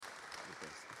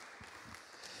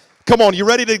Come on, you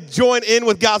ready to join in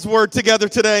with God's word together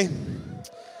today?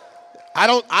 I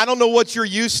don't know what you're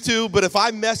used to, but if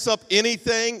I mess up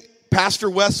anything, Pastor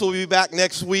Wes will be back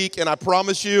next week, and I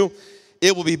promise you,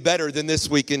 it will be better than this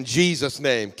week in Jesus'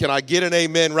 name. Can I get an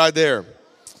amen right there?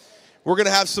 We're going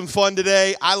to have some fun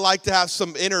today. I like to have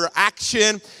some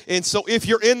interaction, and so if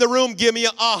you're in the room, give me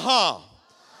a uh-huh.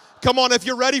 Come on, if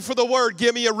you're ready for the word,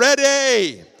 give me a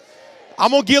ready.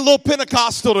 I'm going to get a little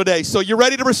Pentecostal today, so you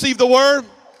ready to receive the word?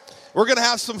 We're going to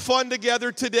have some fun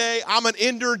together today. I'm an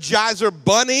Energizer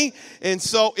bunny, and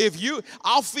so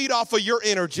I'll feed off of your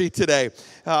energy today.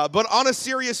 But on a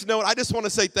serious note, I just want to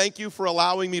say thank you for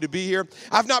allowing me to be here.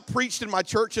 I've not preached in my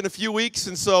church in a few weeks,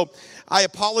 and so I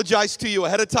apologize to you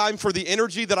ahead of time for the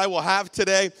energy that I will have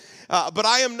today. But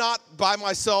I am not by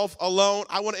myself alone.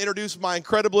 I want to introduce my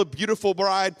incredible, beautiful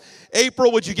bride.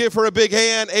 April, would you give her a big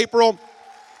hand? April,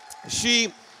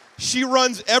 She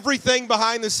runs everything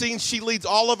behind the scenes. She leads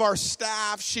all of our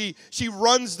staff. She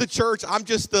runs the church. I'm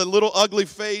just the little ugly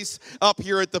face up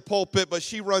here at the pulpit, but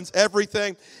she runs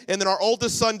everything. And then our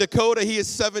oldest son, Dakota, he is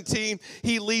 17.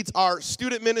 He leads our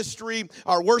student ministry,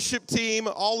 our worship team,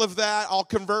 all of that, all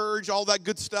Converge, all that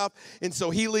good stuff. And so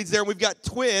he leads there. And we've got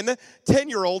twin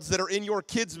 10-year-olds that are in your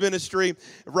kids' ministry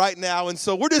right now. And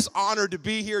so we're just honored to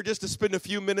be here, just to spend a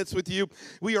few minutes with you.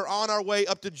 We are on our way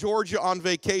up to Georgia on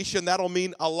vacation. That'll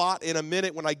mean a lot in a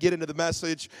minute when I get into the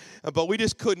message, but we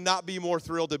just could not be more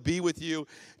thrilled to be with you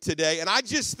today. And I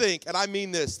just think, and I mean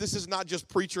this is not just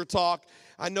preacher talk.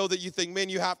 I know that you think, man,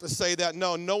 you have to say that.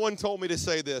 No one told me to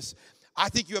say this. I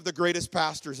think you have the greatest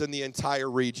pastors in the entire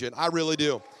region. I really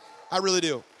do. I really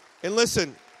do. And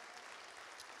listen,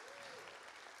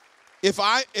 if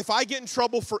I get in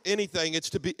trouble for anything,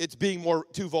 it's being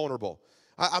too vulnerable.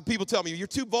 People tell me, you're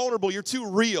too vulnerable, you're too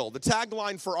real. The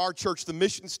tagline for our church, the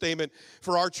mission statement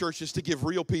for our church is to give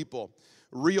real people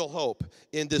real hope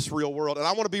in this real world. And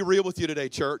I want to be real with you today,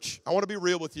 church. I want to be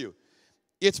real with you.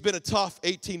 It's been a tough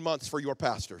 18 months for your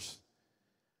pastors.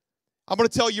 I'm going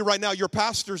to tell you right now, your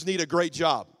pastors need a great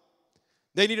job.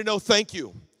 They need to know thank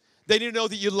you. They need to know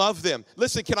that you love them.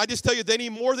 Listen, can I just tell you, they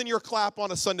need more than your clap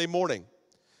on a Sunday morning.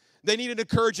 They need an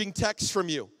encouraging text from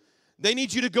you. They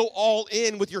need you to go all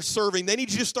in with your serving. They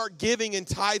need you to start giving and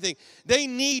tithing. They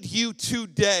need you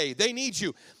today. They need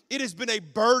you. It has been a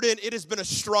burden. It has been a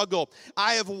struggle.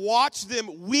 I have watched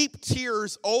them weep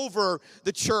tears over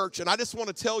the church, and I just want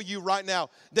to tell you right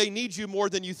now, they need you more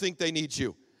than you think they need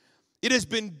you. It has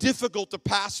been difficult to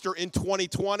pastor in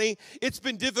 2020. It's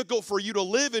been difficult for you to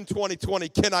live in 2020.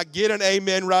 Can I get an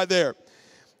amen right there?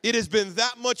 It has been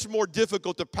that much more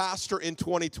difficult to pastor in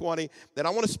 2020. And I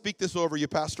want to speak this over you,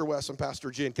 Pastor Wes and Pastor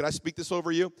Jen. Can I speak this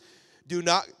over you?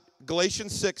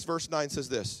 Galatians 6, verse 9 says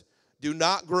this, do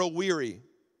not grow weary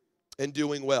in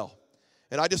doing well.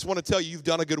 And I just want to tell you, you've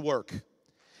done a good work.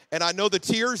 And I know the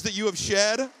tears that you have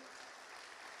shed,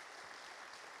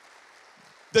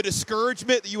 the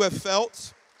discouragement that you have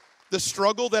felt, the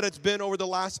struggle that it's been over the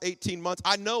last 18 months,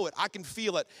 I know it. I can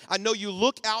feel it. I know you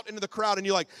look out into the crowd and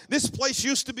you're like, this place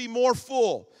used to be more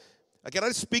full. Can I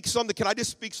just speak something? I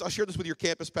shared this with your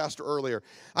campus pastor earlier.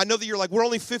 I know that you're like, we're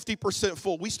only 50%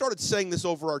 full. We started saying this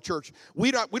over our church. We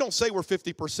don't say we're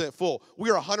 50% full. We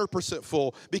are 100%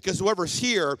 full because whoever's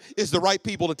here is the right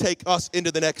people to take us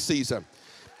into the next season.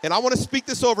 And I want to speak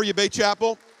this over you, Bay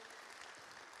Chapel.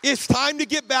 It's time to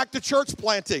get back to church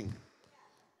planting.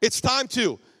 It's time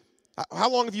to. How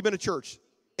long have you been at church?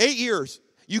 8 years.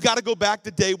 You got to go back to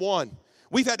day one.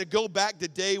 We've had to go back to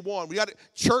day one. We got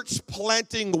church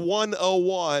planting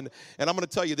 101. And I'm going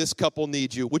to tell you, this couple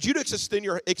needs you. Would you just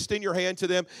extend your hand to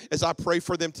them as I pray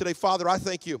for them today? Father, I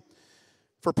thank you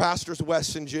for Pastors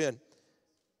Wes and Jen.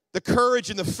 The courage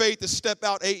and the faith to step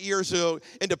out 8 years ago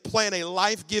and to plant a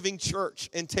life-giving church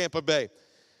in Tampa Bay.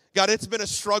 God, it's been a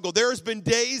struggle. There has been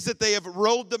days that they have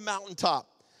rode the mountaintop.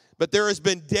 But there has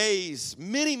been days,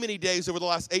 many, many days over the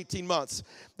last 18 months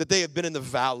that they have been in the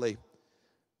valley.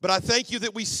 But I thank you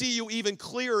that we see you even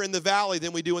clearer in the valley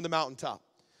than we do in the mountaintop.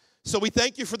 So we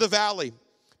thank you for the valley,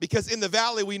 because in the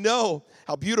valley we know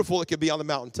how beautiful it can be on the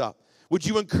mountaintop. Would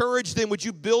you encourage them? Would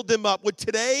you build them up? Would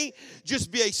today just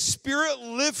be a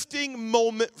spirit-lifting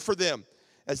moment for them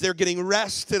as they're getting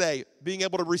rest today, being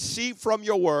able to receive from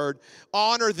your word,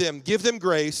 honor them, give them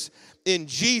grace in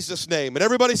Jesus' name. And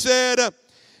everybody said,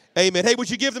 amen. Hey, would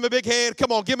you give them a big hand?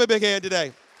 Come on, give them a big hand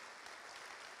today.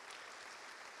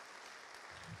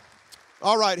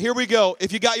 All right, here we go.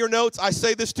 If you got your notes, I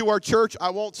say this to our church.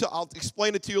 I'll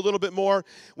explain it to you a little bit more.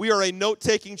 We are a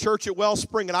note-taking church at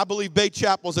Wellspring, and I believe Bay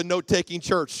Chapel is a note-taking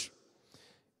church.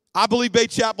 I believe Bay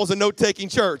Chapel is a note-taking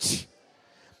church.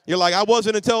 You're like, I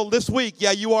wasn't until this week.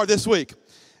 Yeah, you are this week.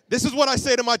 This is what I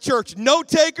say to my church. Note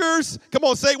takers, come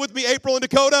on, say it with me, April and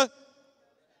Dakota.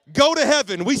 Go to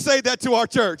heaven. We say that to our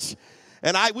church.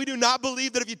 And we do not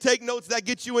believe that if you take notes, that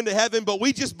gets you into heaven, but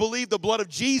we just believe the blood of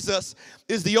Jesus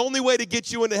is the only way to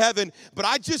get you into heaven. But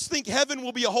I just think heaven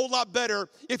will be a whole lot better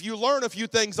if you learn a few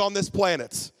things on this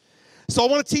planet. So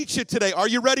I want to teach you today. Are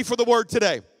you ready for the word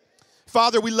today?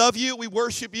 Father, we love you. We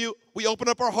worship you. We open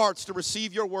up our hearts to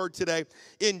receive your word today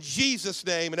in Jesus'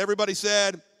 name. And everybody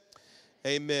said,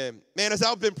 amen. Man, as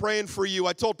I've been praying for you,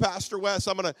 I told Pastor Wes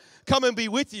I'm going to come and be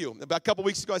with you. About a couple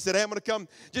weeks ago, I said, hey, I'm going to come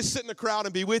just sit in the crowd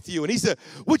and be with you. And he said,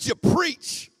 would you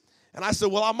preach? And I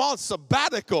said, well, I'm on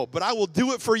sabbatical, but I will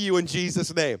do it for you in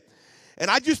Jesus' name. And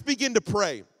I just begin to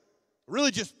pray,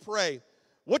 really just pray.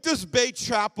 What does Bay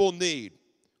Chapel need?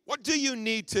 What do you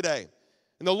need today?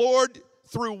 And the Lord,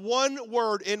 through one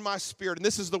word in my spirit, and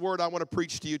this is the word I want to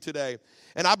preach to you today,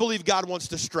 and I believe God wants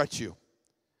to stretch you.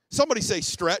 Somebody say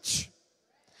stretch.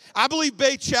 I believe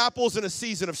Bay Chapel's in a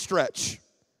season of stretch.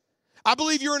 I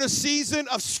believe you're in a season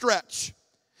of stretch.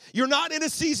 You're not in a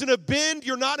season of bend.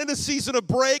 You're not in a season of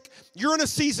break. You're in a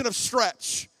season of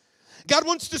stretch. God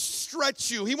wants to stretch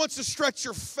you. He wants to stretch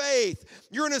your faith.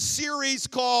 You're in a series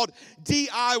called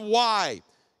DIY,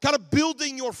 kind of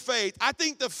building your faith. I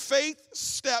think the faith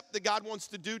step that God wants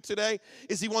to do today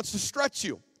is he wants to stretch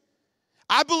you.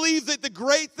 I believe that the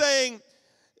great thing,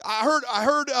 I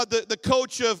heard the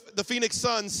coach of the Phoenix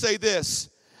Suns say this,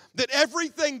 that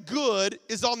everything good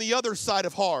is on the other side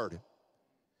of hard.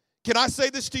 Can I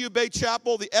say this to you, Bay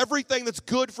Chapel? Everything that's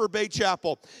good for Bay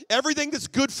Chapel, everything that's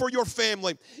good for your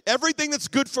family, everything that's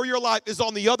good for your life is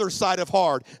on the other side of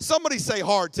hard. Somebody say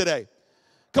hard today.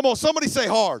 Come on, somebody say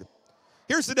hard.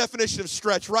 Here's the definition of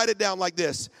stretch. Write it down like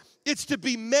this. It's to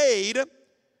be made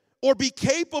or be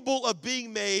capable of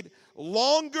being made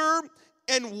longer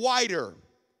and wider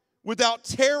without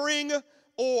tearing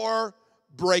or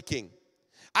breaking.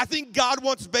 I think God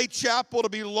wants Bay Chapel to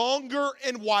be longer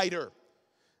and wider.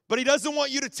 But he doesn't want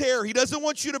you to tear. He doesn't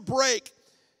want you to break.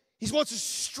 He wants to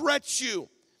stretch you.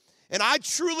 And I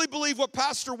truly believe what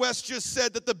Pastor West just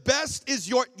said, that the best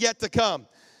is yet to come.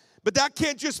 But that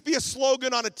can't just be a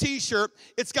slogan on a t-shirt.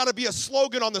 It's got to be a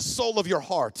slogan on the soul of your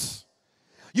heart.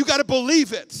 You got to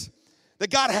believe it,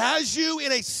 that God has you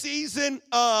in a season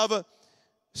of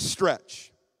stretch.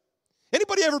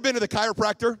 Anybody ever been to the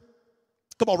chiropractor?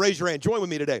 Come on, raise your hand. Join with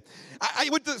me today. I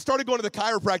started going to the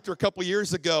chiropractor a couple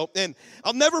years ago, and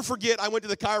I'll never forget, I went to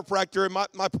the chiropractor, and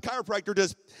my chiropractor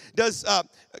does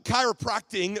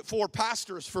chiropractic for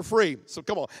pastors for free. So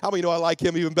come on, how many know I like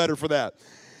him even better for that?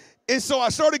 And so I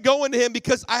started going to him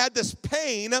because I had this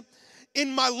pain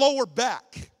in my lower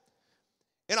back.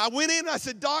 And I went in and I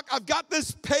said, Doc, I've got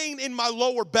this pain in my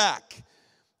lower back.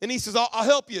 And he says, I'll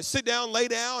help you. Sit down, lay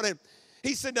down. And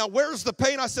he said, now where's the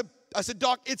pain? I said,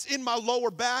 Doc, it's in my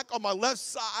lower back on my left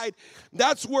side.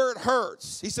 That's where it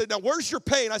hurts. He said, now where's your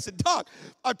pain? I said, Doc,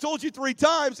 I've told you 3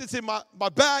 times it's in my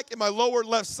back, in my lower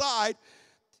left side.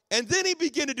 And then he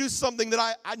began to do something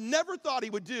that I never thought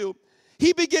he would do.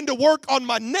 He began to work on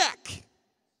my neck.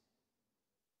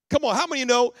 Come on, how many of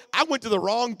you know I went to the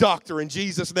wrong doctor in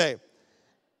Jesus' name?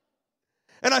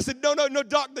 And I said, no,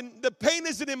 Doc, the pain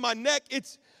isn't in my neck,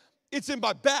 it's in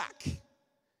my back.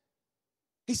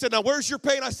 He said, now where's your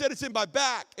pain? I said, it's in my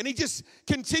back. And he just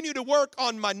continued to work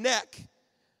on my neck.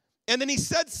 And then he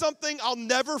said something I'll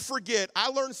never forget. I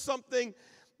learned something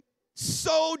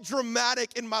so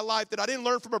dramatic in my life that I didn't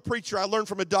learn from a preacher. I learned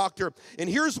from a doctor. And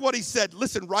here's what he said.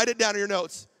 Listen, write it down in your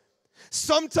notes.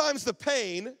 Sometimes the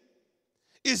pain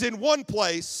is in one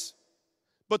place,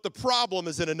 but the problem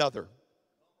is in another.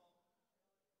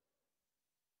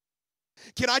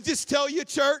 Can I just tell you,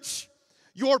 church?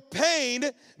 Your pain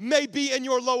may be in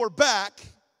your lower back,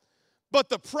 but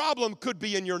the problem could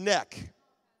be in your neck.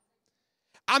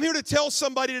 I'm here to tell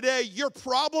somebody today, your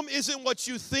problem isn't what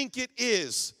you think it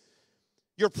is.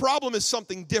 Your problem is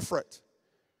something different.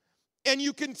 And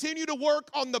you continue to work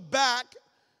on the back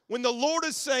when the Lord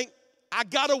is saying, I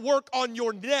got to work on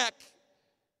your neck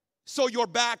so your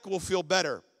back will feel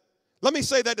better. Let me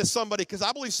say that to somebody because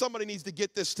I believe somebody needs to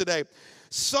get this today.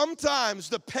 Sometimes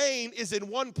the pain is in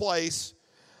one place,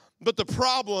 but the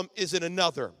problem is in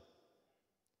another.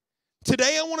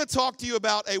 Today I want to talk to you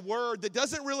about a word that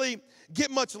doesn't really get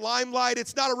much limelight.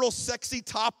 It's not a real sexy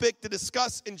topic to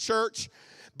discuss in church,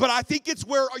 but I think it's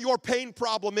where your pain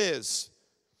problem is.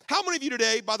 How many of you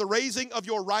today, by the raising of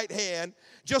your right hand,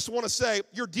 just want to say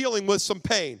you're dealing with some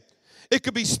pain? It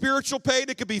could be spiritual pain,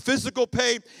 it could be physical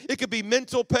pain, it could be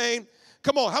mental pain.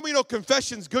 Come on, how many know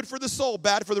confession's good for the soul,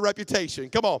 bad for the reputation?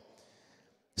 Come on.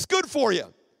 It's good for you.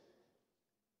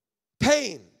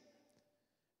 Pain.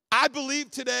 I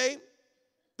believe today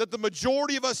that the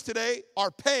majority of us today, our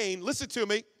pain, listen to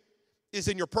me, is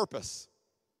in your purpose.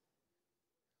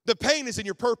 The pain is in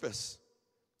your purpose.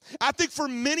 I think for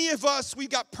many of us, we've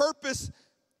got purpose,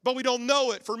 but we don't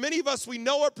know it. For many of us, we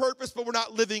know our purpose, but we're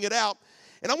not living it out.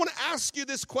 And I want to ask you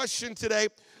this question today.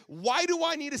 Why do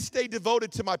I need to stay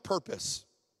devoted to my purpose?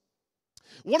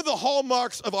 One of the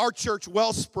hallmarks of our church,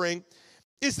 Wellspring,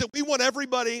 is that we want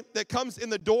everybody that comes in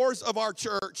the doors of our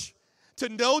church to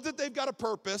know that they've got a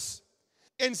purpose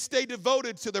and stay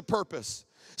devoted to their purpose.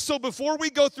 So before we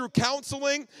go through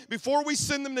counseling, before we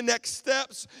send them to next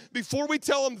steps, before we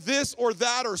tell them this or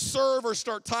that or serve or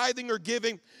start tithing or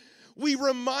giving, we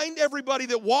remind everybody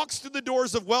that walks through the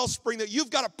doors of Wellspring that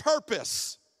you've got a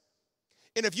purpose.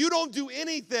 And if you don't do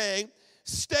anything,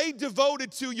 stay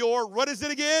devoted to your, what is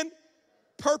it again?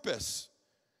 Purpose.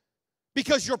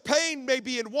 Because your pain may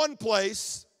be in one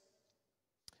place,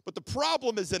 but the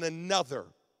problem is in another.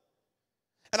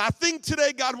 And I think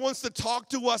today God wants to talk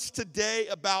to us today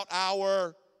about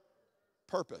our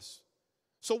purpose.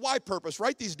 So why purpose?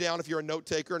 Write these down if you're a note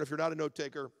taker, and if you're not a note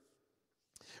taker,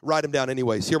 write them down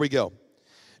anyways. Here we go.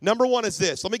 Number one is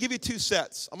this. Let me give you two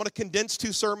sets. I'm going to condense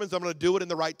two sermons. I'm going to do it in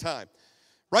the right time.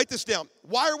 Write this down.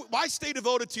 Why stay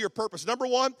devoted to your purpose? Number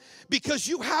one, because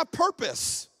you have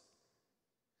purpose.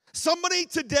 Somebody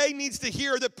today needs to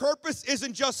hear that purpose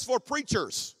isn't just for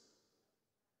preachers.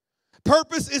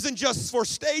 Purpose isn't just for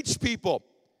stage people.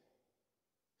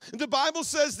 The Bible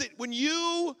says that when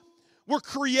you were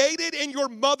created in your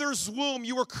mother's womb,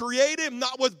 you were created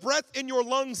not with breath in your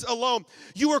lungs alone.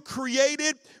 You were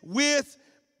created with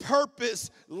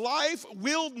purpose. Life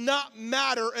will not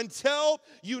matter until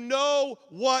you know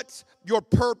what your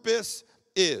purpose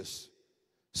is.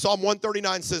 Psalm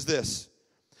 139 says this.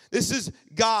 This is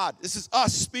God. This is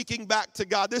us speaking back to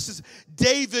God. This is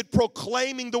David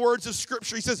proclaiming the words of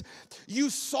Scripture. He says, you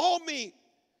saw me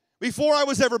before I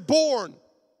was ever born.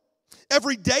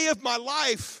 Every day of my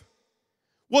life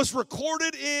was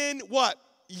recorded in what?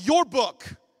 Your book.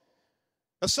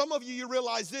 Now, some of you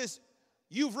realize this.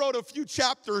 You've wrote a few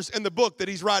chapters in the book that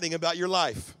he's writing about your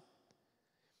life.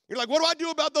 You're like, what do I do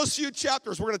about those few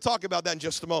chapters? We're going to talk about that in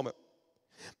just a moment.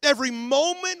 Every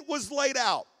moment was laid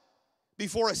out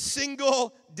before a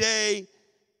single day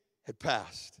had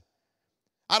passed.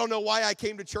 I don't know why I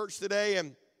came to church today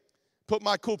and put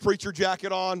my cool preacher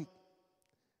jacket on.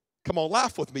 Come on,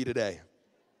 laugh with me today.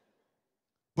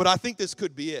 But I think this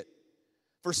could be it.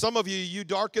 For some of you, you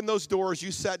darkened those doors,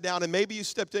 you sat down, and maybe you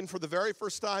stepped in for the very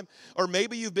first time, or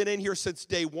maybe you've been in here since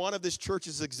day one of this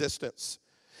church's existence.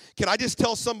 Can I just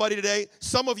tell somebody today,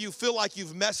 some of you feel like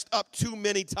you've messed up too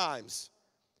many times.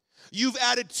 You've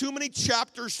added too many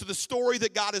chapters to the story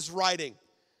that God is writing.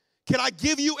 Can I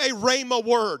give you a rhema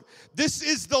word? This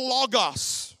is the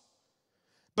Logos.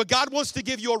 But God wants to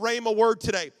give you a rhema word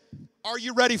today. Are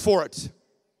you ready for it?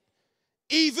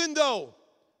 Even though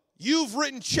you've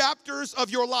written chapters of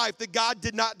your life that God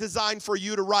did not design for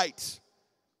you to write,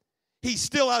 He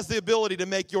still has the ability to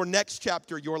make your next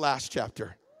chapter your last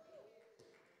chapter.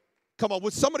 Come on,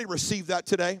 would somebody receive that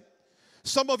today?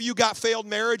 Some of you got failed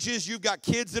marriages. You've got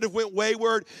kids that have went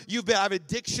wayward. You've had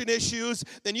addiction issues.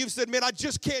 Then you've said, man, I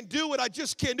just can't do it. I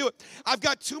just can't do it. I've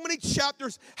got too many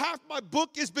chapters. Half my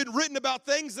book has been written about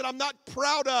things that I'm not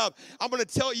proud of. I'm going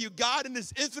to tell you, God in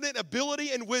His infinite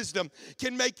ability and wisdom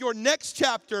can make your next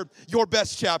chapter your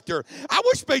best chapter. I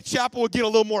wish Bay Chapel would get a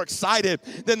little more excited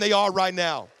than they are right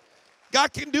now.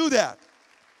 God can do that.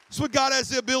 That's what God has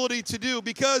the ability to do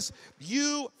because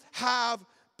you have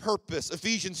purpose.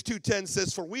 Ephesians 2:10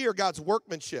 says, for we are God's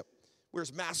workmanship. We're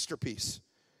His masterpiece.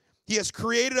 He has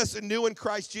created us anew in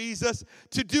Christ Jesus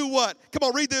to do what? Come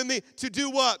on, read them with me. To do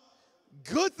what?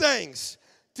 Good things.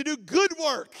 To do good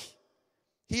work.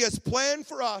 He has planned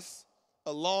for us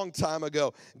a long time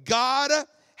ago. God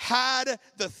had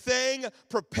the thing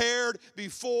prepared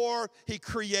before He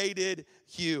created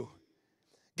you.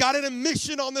 God had a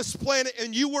mission on this planet,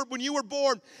 and when you were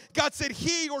born, God said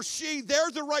he or she,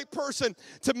 they're the right person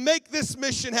to make this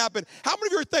mission happen. How many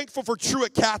of you are thankful for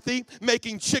Truett Cathy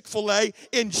making Chick-fil-A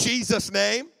in Jesus'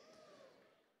 name?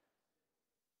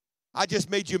 I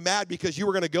just made you mad because you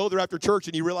were going to go there after church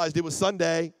and you realized it was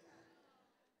Sunday.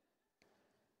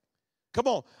 Come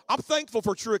on, I'm thankful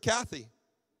for Truett Cathy.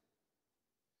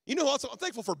 You know who else? I'm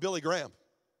thankful for Billy Graham.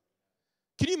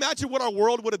 Can you imagine what our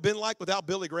world would have been like without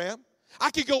Billy Graham? I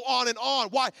could go on and on.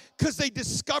 Why? Because they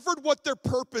discovered what their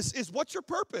purpose is. What's your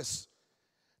purpose?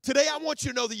 Today, I want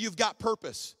you to know that you've got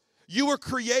purpose. You were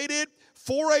created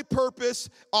for a purpose,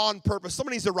 on purpose.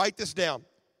 Somebody needs to write this down.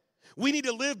 We need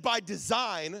to live by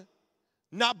design,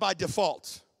 not by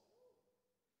default.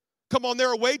 Come on, there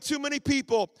are way too many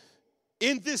people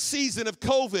in this season of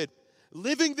COVID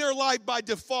living their life by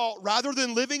default rather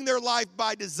than living their life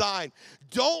by design.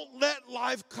 Don't let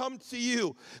life come to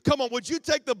you. Come on, would you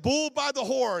take the bull by the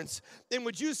horns and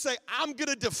would you say, I'm going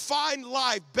to define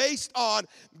life based on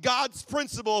God's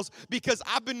principles because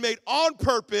I've been made on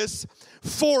purpose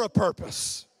for a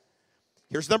purpose.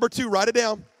 Here's number 2, write it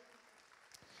down.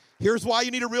 Here's why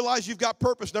you need to realize you've got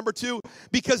purpose. Number 2,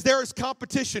 because there is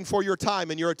competition for your time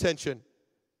and your attention.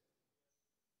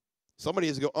 Somebody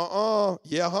needs to go,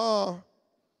 yeah,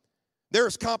 There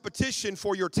is competition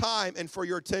for your time and for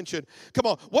your attention. Come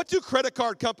on, what do credit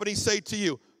card companies say to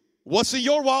you? What's in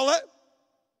your wallet?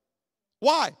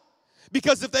 Why?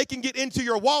 Because if they can get into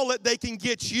your wallet, they can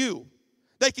get you.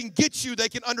 They can get you. They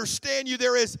can understand you.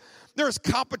 There is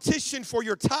competition for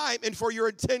your time and for your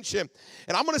attention.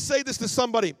 And I'm going to say this to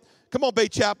somebody. Come on, Bay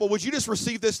Chapel, would you just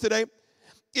receive this today?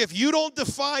 If you don't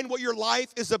define what your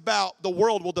life is about, the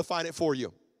world will define it for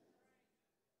you.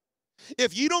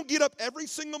 If you don't get up every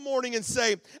single morning and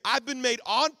say, I've been made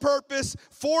on purpose,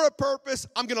 for a purpose,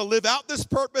 I'm going to live out this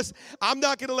purpose, I'm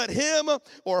not going to let him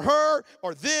or her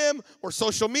or them or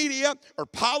social media or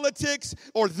politics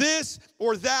or this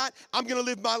or that, I'm going to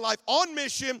live my life on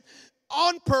mission,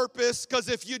 on purpose, because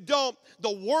if you don't,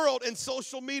 the world and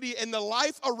social media and the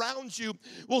life around you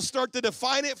will start to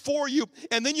define it for you,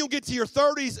 and then you'll get to your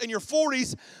 30s and your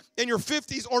 40s and your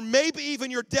 50s or maybe even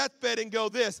your deathbed and go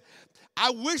this, I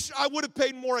wish I would have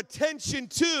paid more attention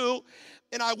to,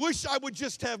 and I wish I would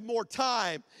just have more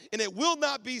time. And it will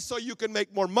not be so you can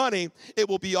make more money. It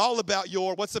will be all about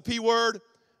your, what's the P word?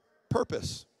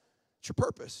 Purpose. It's your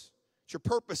purpose. It's your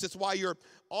purpose. It's why you're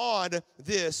on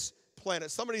this planet.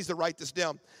 Somebody needs to write this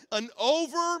down. An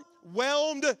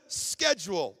overwhelmed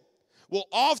schedule will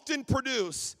often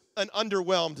produce an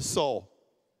underwhelmed soul.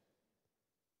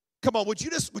 Come on, would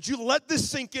you let this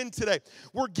sink in today?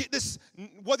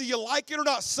 Whether you like it or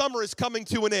not, summer is coming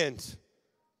to an end.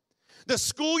 The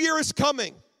school year is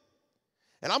coming.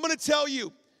 And I'm going to tell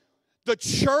you, the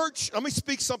church, let me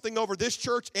speak something over this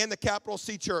church and the Capital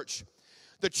C Church.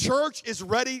 The church is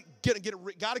ready,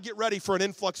 got to get ready for an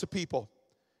influx of people.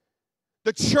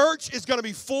 The church is going to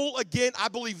be full again. I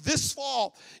believe this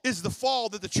fall is the fall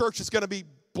that the church is going to be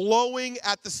blowing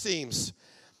at the seams.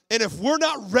 And if we're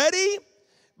not ready,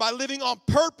 by living on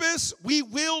purpose, we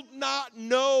will not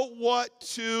know what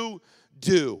to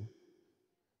do.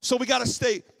 So we got to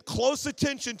stay close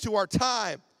attention to our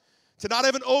time, to not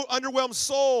have an underwhelmed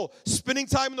soul, spending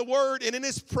time in the Word and in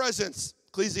His presence.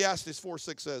 Ecclesiastes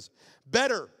 4:6 says,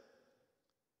 better,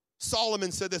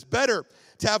 Solomon said this, better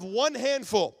to have one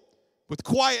handful with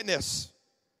quietness,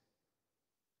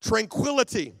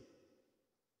 tranquility.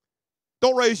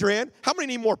 Don't raise your hand. How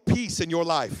many need more peace in your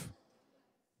life?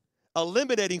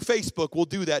 Eliminating Facebook will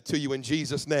do that to you in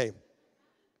Jesus' name.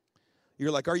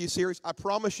 You're like, are you serious? I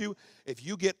promise you, if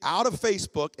you get out of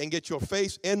Facebook and get your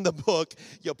face in the book,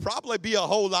 you'll probably be a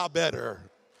whole lot better.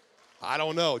 I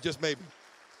don't know, just maybe.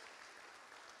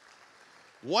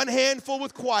 One handful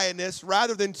with quietness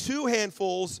rather than 2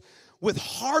 handfuls with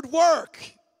hard work.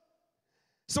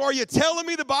 So are you telling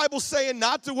me the Bible's saying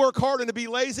not to work hard and to be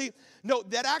lazy? No,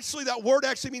 that word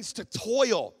actually means to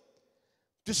toil,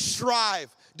 to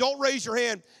strive. Don't raise your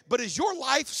hand. But is your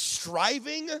life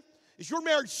striving? Is your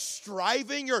marriage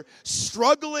striving? You're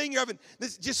struggling? You're having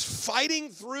this, just fighting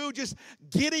through, just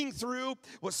getting through?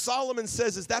 What Solomon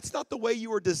says is that's not the way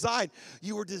you were designed.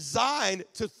 You were designed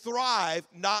to thrive,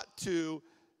 not to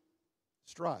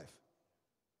strive.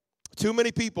 Too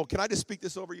many people, can I just speak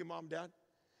this over you, Mom, Dad?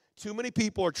 Too many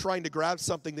people are trying to grab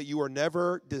something that you were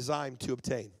never designed to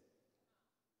obtain.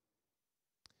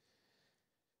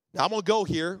 Now, I'm going to go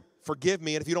here. Forgive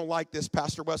me, and if you don't like this,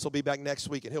 Pastor Wes will be back next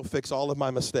week, and he'll fix all of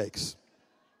my mistakes.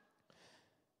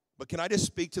 But can I just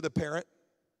speak to the parent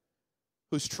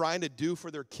who's trying to do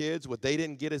for their kids what they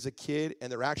didn't get as a kid,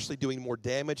 and they're actually doing more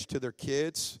damage to their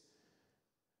kids?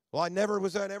 Well, I never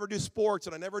do sports,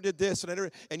 and I never did this,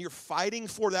 and you're fighting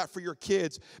for that for your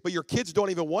kids, but your kids don't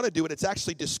even want to do it. It's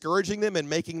actually discouraging them and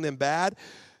making them bad.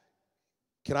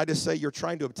 Can I just say you're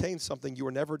trying to obtain something you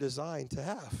were never designed to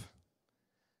have?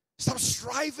 Stop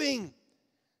striving.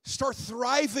 Start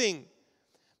thriving.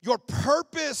 Your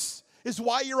purpose is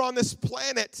why you're on this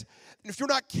planet. And if you're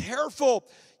not careful,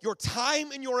 your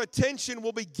time and your attention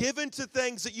will be given to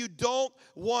things that you don't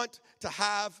want to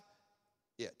have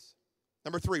it.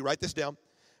 Number 3, write this down.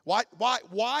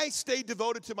 Why stay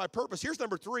devoted to my purpose? Here's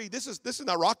number 3. This is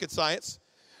not rocket science.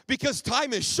 Because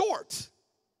time is short.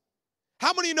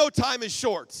 How many know time is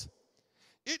short?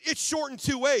 It's short in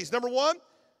 2 ways. Number 1,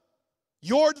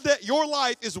 your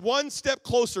life is one step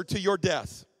closer to your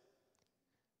death.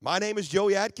 My name is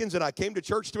Joey Atkins, and I came to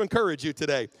church to encourage you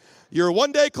today. You're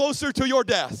one day closer to your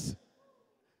death.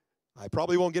 I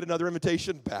probably won't get another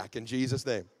invitation back in Jesus'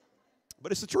 name.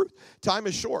 But it's the truth. Time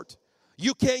is short.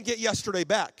 You can't get yesterday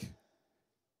back.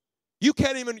 You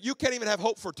can't even have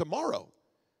hope for tomorrow.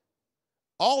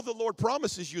 All the Lord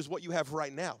promises you is what you have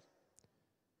right now.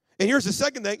 And here's the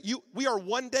second thing. We are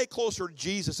one day closer to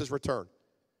Jesus' return.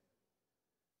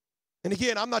 And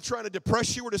again, I'm not trying to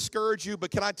depress you or discourage you,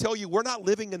 but can I tell you, we're not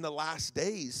living in the last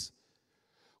days.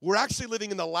 We're actually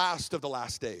living in the last of the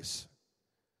last days.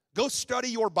 Go study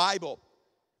your Bible.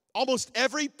 Almost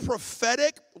every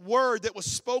prophetic word that was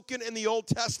spoken in the Old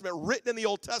Testament, written in the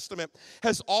Old Testament,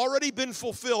 has already been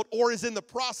fulfilled or is in the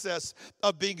process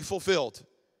of being fulfilled.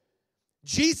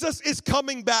 Jesus is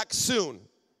coming back soon.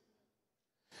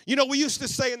 You know, we used to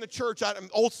say in the church,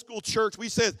 old school church, we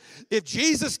said, if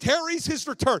Jesus tarries his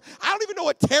return. I don't even know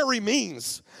what tarry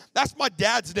means. That's my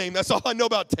dad's name. That's all I know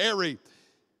about tarry.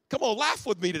 Come on, laugh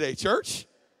with me today, church.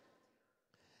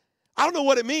 I don't know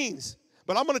what it means,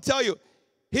 but I'm going to tell you,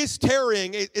 his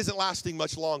tarrying isn't lasting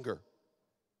much longer.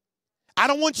 I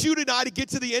don't want you tonight to get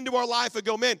to the end of our life and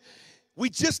go, man, we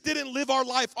just didn't live our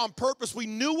life on purpose. We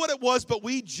knew what it was, but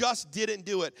we just didn't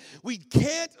do it. We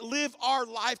can't live our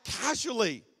life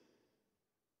casually.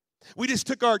 We just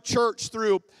took our church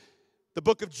through the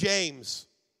book of James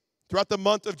throughout the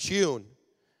month of June.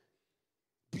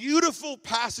 Beautiful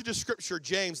passage of scripture,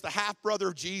 James, the half-brother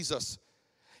of Jesus.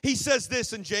 He says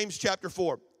this in James chapter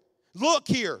 4. Look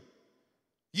here,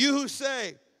 you who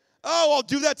say, oh, I'll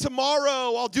do that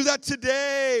tomorrow. I'll do that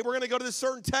today. We're going to go to this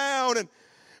certain town and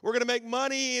we're going to make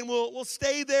money and we'll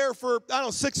stay there for,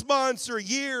 6 months or a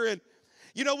year. And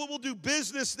you know what? We'll do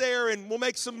business there and we'll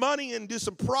make some money and do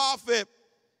some profit.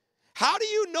 How do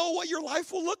you know what your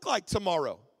life will look like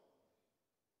tomorrow?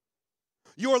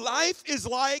 Your life is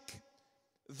like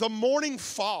the morning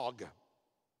fog.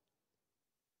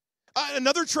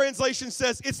 Another translation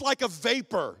says it's like a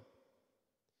vapor.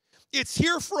 It's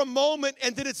here for a moment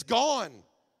and then it's gone.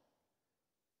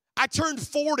 I turned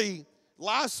 40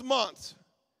 last month,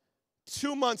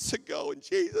 2 months ago in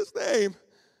Jesus' name.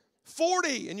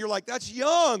 40, and you're like, that's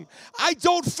young. I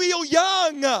don't feel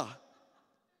young. And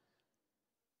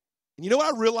you know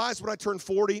what I realized when I turned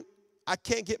 40? I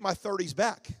can't get my 30s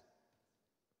back.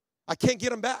 I can't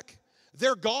get them back.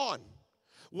 They're gone.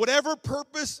 Whatever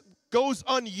purpose goes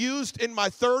unused in my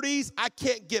 30s, I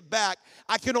can't get back.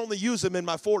 I can only use them in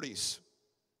my 40s.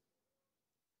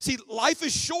 See, life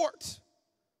is short.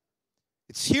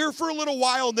 It's here for a little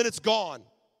while and then it's gone.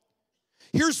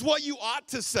 Here's what you ought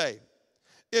to say.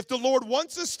 If the Lord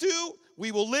wants us to,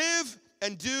 we will live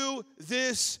and do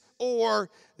this or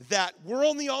that. We're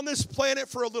only on this planet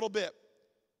for a little bit.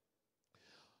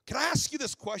 Can I ask you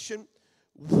this question?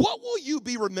 What will you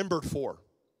be remembered for?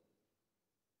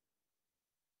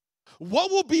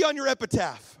 What will be on your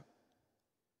epitaph?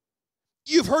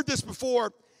 You've heard this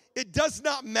before. It does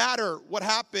not matter what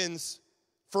happens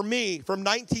for me from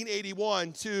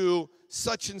 1981 to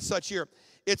such and such year.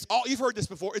 It's all, you've heard this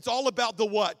before. It's all about the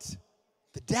what?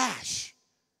 The dash.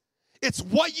 It's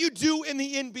what you do in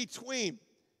the in-between.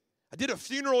 I did a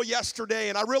funeral yesterday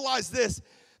and I realized this.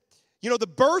 You know,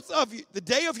 the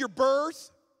day of your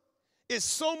birth is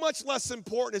so much less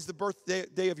important as the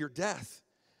birthday of your death.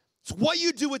 It's what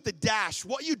you do with the dash,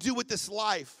 what you do with this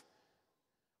life.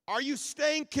 Are you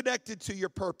staying connected to your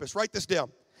purpose? Write this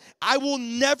down. I will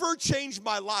never change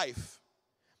my life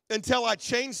until I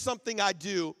change something I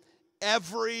do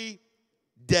every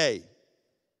day.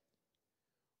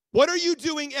 What are you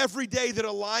doing every day that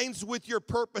aligns with your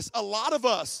purpose? A lot of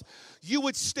us, you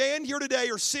would stand here today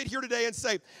or sit here today and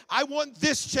say, I want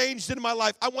this changed in my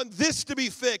life. I want this to be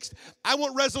fixed. I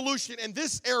want resolution in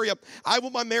this area. I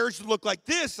want my marriage to look like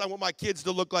this. I want my kids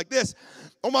to look like this.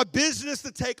 I want my business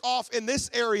to take off in this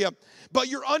area. But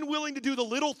you're unwilling to do the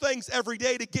little things every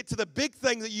day to get to the big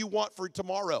thing that you want for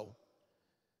tomorrow.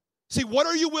 See, what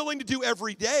are you willing to do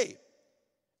every day?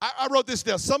 I wrote this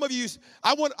down. Some of you,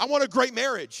 I want a great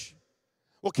marriage.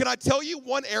 Well, can I tell you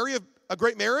one area of a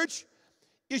great marriage?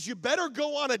 Is you better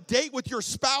go on a date with your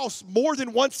spouse more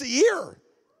than once a year.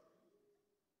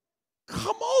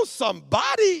 Come on,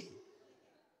 somebody.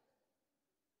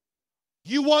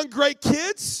 You want great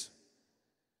kids?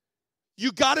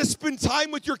 You got to spend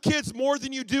time with your kids more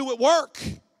than you do at work.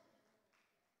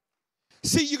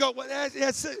 See, you go, well,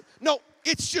 that's it. No,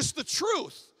 it's just the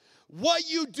truth. What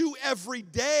you do every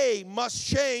day must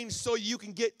change so you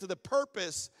can get to the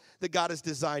purpose that God has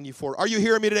designed you for. Are you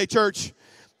hearing me today, church?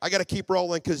 I got to keep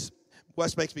rolling because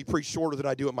Wes makes me preach shorter than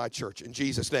I do at my church, in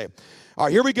Jesus' name. All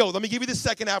right, here we go. Let me give you the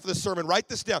second half of the sermon. Write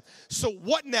this down. So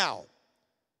what now?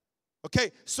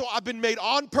 Okay, so I've been made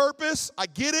on purpose. I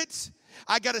get it.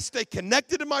 I got to stay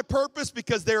connected to my purpose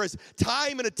because there is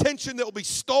time and attention that will be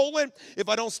stolen if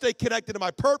I don't stay connected to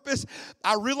my purpose.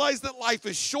 I realize that life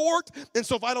is short, and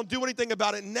so if I don't do anything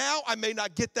about it now, I may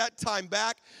not get that time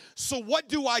back. So what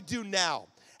do I do now?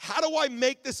 How do I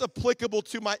make this applicable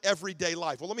to my everyday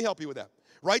life? Well, let me help you with that.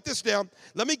 Write this down.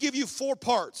 Let me give you 4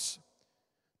 parts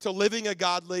to living a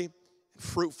godly,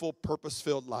 fruitful,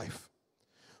 purpose-filled life.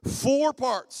 4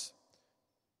 parts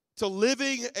to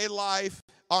living a life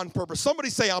on purpose. Somebody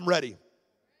say, I'm ready.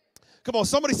 Come on,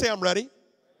 somebody say, I'm ready.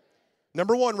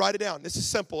 Number 1, write it down. This is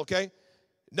simple, okay?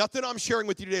 Nothing I'm sharing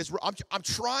with you today is, I'm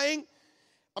trying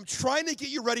to get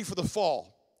you ready for the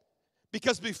fall.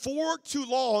 Because before too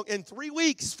long, in 3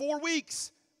 weeks, 4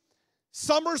 weeks,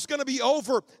 summer's gonna be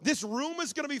over. This room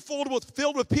is gonna be filled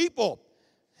with people.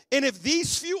 And if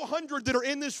these few hundred that are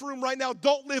in this room right now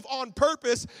don't live on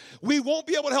purpose, we won't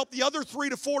be able to help the other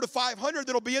 300 to 400 to 500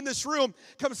 that'll be in this room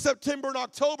come September and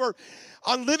October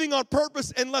on living on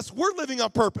purpose unless we're living on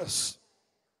purpose.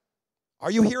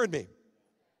 Are you hearing me?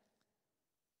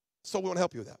 So we want to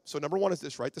help you with that. So number 1 is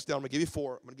this. Write this down. I'm going to give you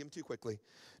 4. I'm going to give them to you quickly.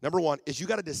 Number 1 is you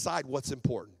got to decide what's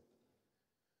important.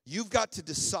 You've got to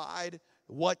decide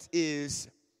what is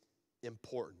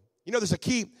important. You know, there's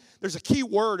a key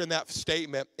word in that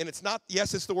statement, and it's not,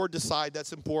 yes, it's the word decide,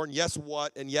 that's important, yes,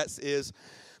 what, and yes, is.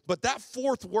 But that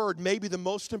 4th word may be the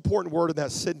most important word in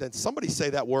that sentence. Somebody say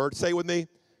that word. Say it with me.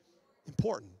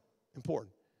 Important.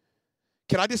 Important.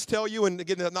 Can I just tell you, and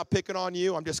again, I'm not picking on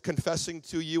you, I'm just confessing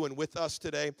to you and with us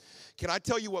today. Can I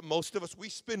tell you what most of us, we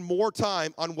spend more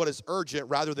time on what is urgent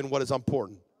rather than what is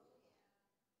important.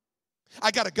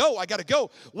 I got to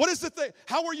go. What is the thing?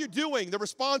 How are you doing? The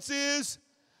response is,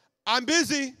 I'm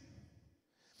busy.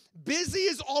 Busy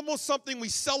is almost something we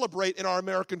celebrate in our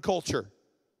American culture.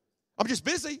 I'm just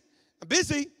busy. I'm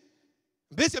busy.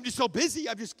 I'm just so busy.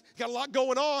 I've just got a lot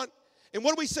going on. And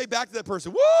what do we say back to that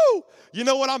person? Woo! You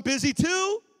know what? I'm busy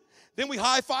too. Then we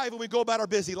high five and we go about our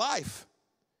busy life.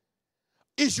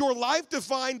 Is your life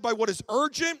defined by what is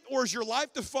urgent, or is your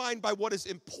life defined by what is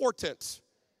important?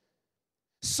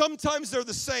 Sometimes they're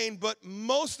the same, but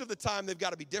most of the time they've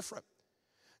got to be different.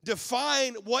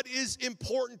 Define what is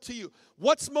important to you.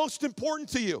 What's most important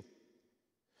to you?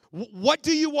 What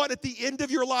do you want at the end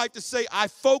of your life to say, I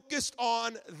focused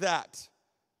on that?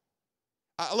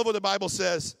 I love what the Bible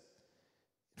says.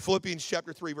 Philippians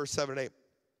chapter 3, verse 7 and 8.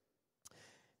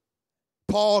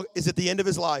 Paul is at the end of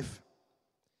his life.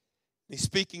 He's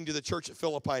speaking to the church at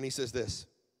Philippi, and he says this.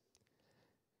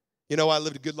 You know, I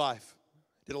lived a good life.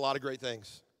 Did a lot of great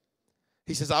things.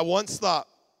 He says, I once thought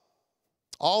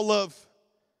all of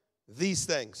these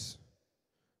things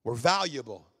were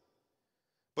valuable.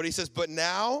 But he says, but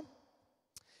now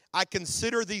I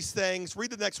consider these things,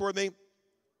 read the next word with me,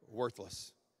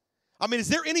 worthless. I mean, is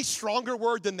there any stronger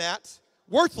word than that?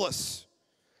 Worthless.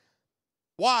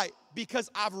 Why? Because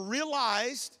I've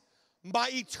realized my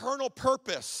eternal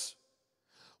purpose,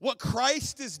 what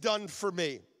Christ has done for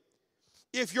me.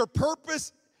 If your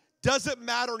purpose doesn't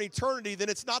matter in eternity, then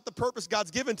it's not the purpose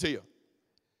God's given to you.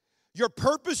 Your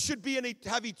purpose should be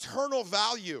have eternal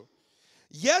value.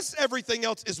 Yes, everything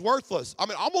else is worthless. I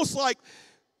mean, almost like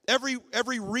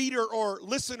every reader or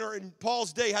listener in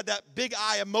Paul's day had that big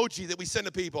eye emoji that we send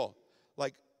to people.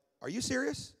 Like, are you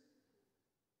serious?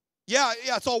 Yeah,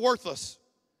 it's all worthless.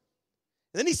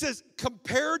 And then he says,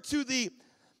 compared to the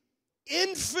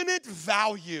infinite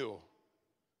value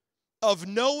of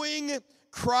knowing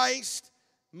Christ,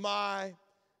 my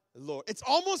Lord. It's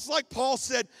almost like Paul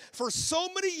said, for so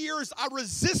many years I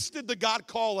resisted the God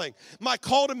calling, my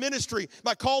call to ministry,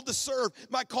 my call to serve,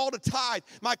 my call to tithe,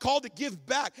 my call to give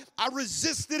back. I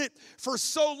resisted it for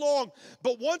so long.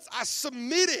 But once I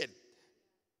submitted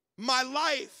my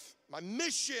life, my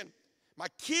mission, my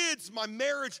kids, my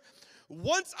marriage,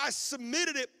 once I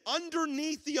submitted it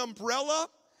underneath the umbrella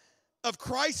of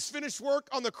Christ's finished work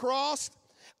on the cross,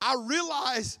 I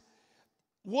realized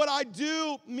what I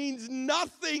do means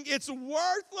nothing. It's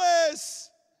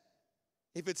worthless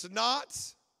if it's not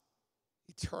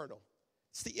eternal.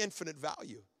 It's the infinite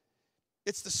value.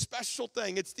 It's the special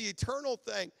thing. It's the eternal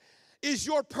thing. Is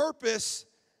your purpose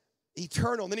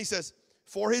eternal? And then he says,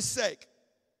 for his sake,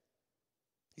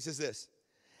 he says this,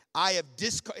 I have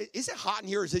is it hot in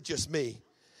here or is it just me?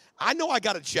 I know I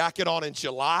got a jacket on in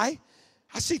July.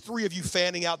 I see 3 of you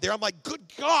fanning out there. I'm like, good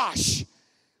gosh, I'm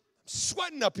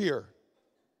sweating up here.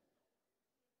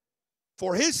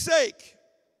 For his sake,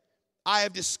 I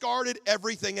have discarded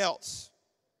everything else.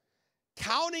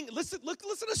 Counting, listen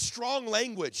to strong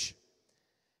language.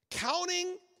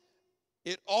 Counting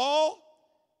it all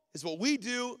is what we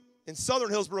do in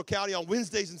southern Hillsborough County on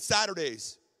Wednesdays and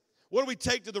Saturdays. What do we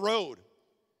take to the road?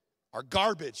 Our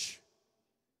garbage.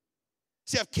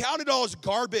 See, I've counted all as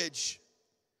garbage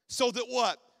so that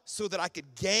what? So that I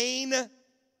could gain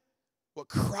what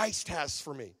Christ has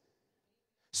for me.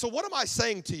 So what am I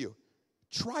saying to you?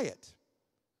 Try it.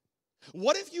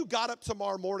 What if you got up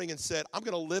tomorrow morning and said, I'm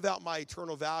going to live out my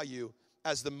eternal value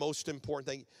as the most important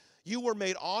thing? You were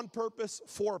made on purpose,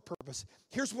 for a purpose.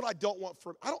 Here's what I don't want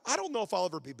for, I don't know if I'll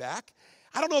ever be back.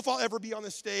 I don't know if I'll ever be on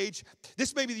the stage.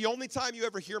 This may be the only time you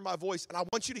ever hear my voice, and I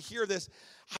want you to hear this.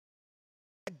 I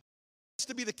want this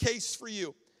to be the case for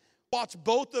you. Watch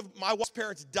both of my wife's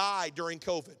parents die during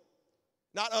COVID.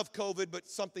 Not of COVID, but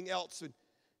something else. And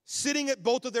sitting at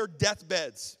both of their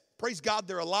deathbeds. Praise God,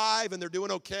 they're alive and they're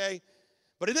doing okay.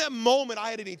 But in that moment,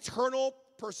 I had an eternal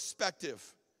perspective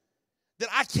that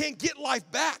I can't get life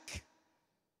back.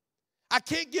 I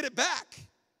can't get it back.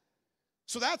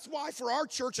 So that's why for our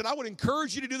church, and I would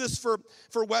encourage you to do this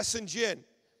for Wes and Jen,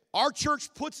 our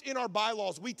church puts in our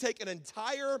bylaws, we take an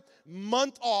entire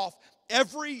month off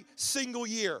every single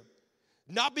year.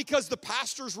 Not because the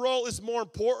pastor's role is more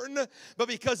important, but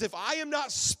because if I am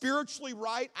not spiritually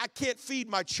right, I can't feed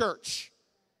my church.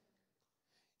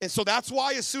 And so that's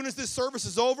why as soon as this service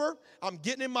is over, I'm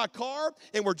getting in my car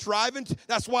and we're driving.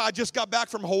 That's why I just got back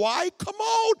from Hawaii. Come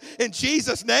on, in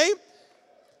Jesus' name.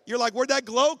 You're like, where'd that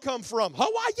glow come from?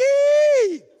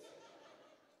 Hawaii.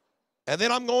 And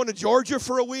then I'm going to Georgia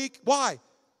for a week. Why?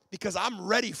 Because I'm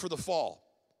ready for the fall.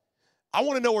 I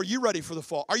want to know, are you ready for the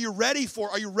fall? Are you ready for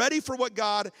what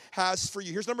God has for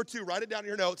you? Here's number 2. Write it down in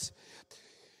your notes.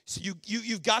 So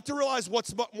you've got to realize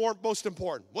what's most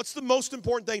important. What's the most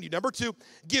important thing to you? Number 2,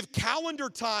 give calendar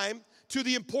time to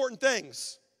the important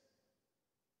things.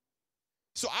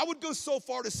 So I would go so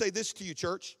far to say this to you,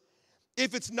 church.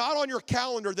 If it's not on your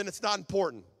calendar, then it's not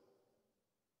important.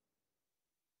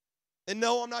 And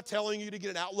no, I'm not telling you to get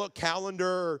an Outlook calendar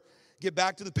or get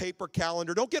back to the paper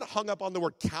calendar. Don't get hung up on the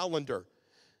word calendar.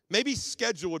 Maybe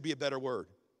schedule would be a better word.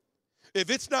 If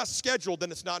it's not scheduled,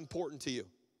 then it's not important to you.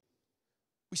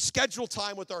 We schedule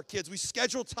time with our kids. We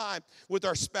schedule time with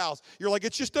our spouse. You're like,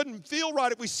 it just doesn't feel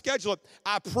right if we schedule it.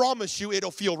 I promise you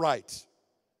it'll feel right.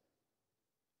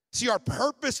 See, our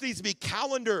purpose needs to be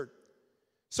calendared.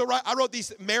 So I wrote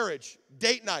these: marriage,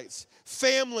 date nights,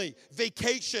 family,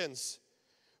 vacations.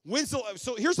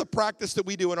 So here's a practice that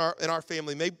we do in our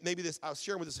family. Maybe this, I was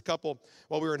sharing with this a couple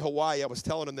while we were in Hawaii. I was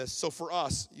telling them this. So for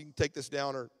us, you can take this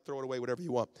down or throw it away, whatever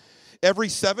you want. Every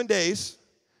 7 days,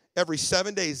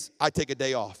 I take a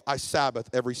day off. I Sabbath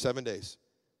every 7 days.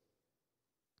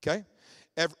 Okay?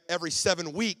 Every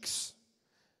 7 weeks,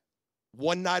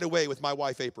 one night away with my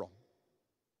wife, April.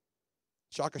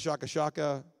 Shaka, shaka,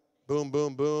 shaka. Boom,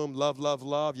 boom, boom. Love, love,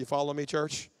 love. You follow me,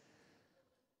 church?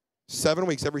 7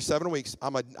 weeks, every 7 weeks,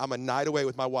 I'm a night away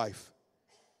with my wife.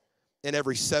 And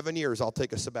every 7 years, I'll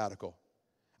take a sabbatical.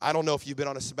 I don't know if you've been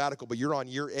on a sabbatical, but you're on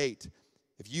year 8.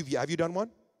 Have you done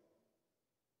one?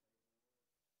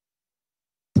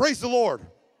 Praise the Lord.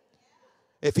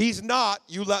 If he's not,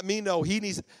 you let me know. He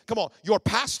needs, come on, your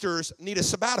pastors need a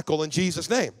sabbatical in Jesus'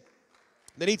 name.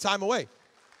 They need time away.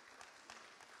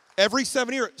 Every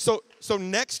 7 years. So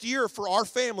next year for our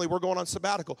family, we're going on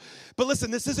sabbatical. But listen,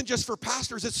 this isn't just for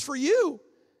pastors, it's for you.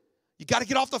 You got to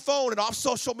get off the phone and off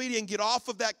social media and get off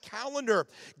of that calendar.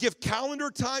 Give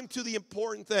calendar time to the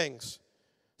important things.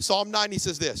 Psalm 90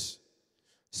 says this: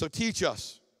 so teach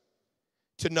us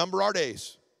to number our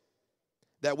days,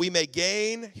 that we may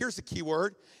gain, here's the key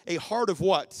word, a heart of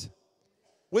what?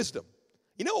 Wisdom.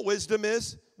 You know what wisdom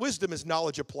is? Wisdom is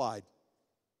knowledge applied.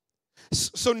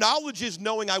 So knowledge is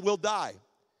knowing I will die.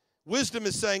 Wisdom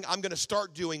is saying I'm going to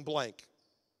start doing blank.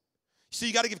 So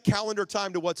you got to give calendar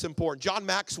time to what's important. John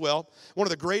Maxwell, one of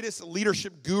the greatest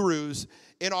leadership gurus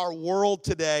in our world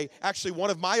today, actually one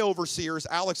of my overseers,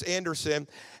 Alex Anderson,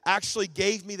 actually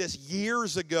gave me this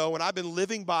years ago, and I've been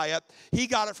living by it. He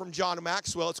got it from John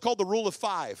Maxwell. It's called the Rule of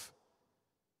 5.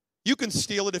 You can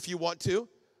steal it if you want to.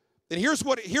 And here's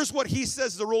what he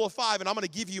says, the Rule of 5, and I'm going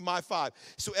to give you my 5.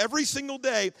 So every single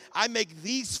day, I make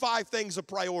these 5 things a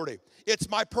priority. It's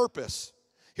my purpose.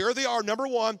 Here they are. Number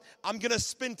 1, I'm going to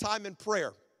spend time in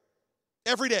prayer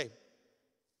every day.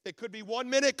 It could be 1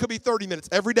 minute, it could be 30 minutes.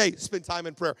 Every day, spend time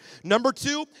in prayer. Number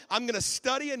 2, I'm going to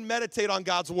study and meditate on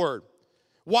God's word.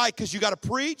 Why? Because you got to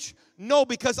preach? No,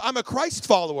 because I'm a Christ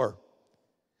follower.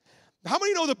 How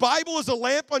many know the Bible is a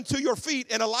lamp unto your feet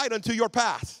and a light unto your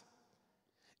path?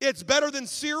 It's better than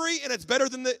Siri, and it's better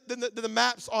than the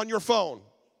maps on your phone.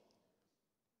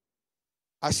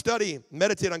 I study,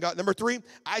 meditate on God. Number 3,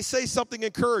 I say something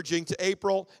encouraging to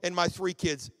April and my 3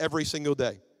 kids every single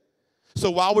day.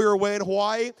 So while we were away in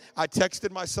Hawaii, I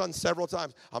texted my son several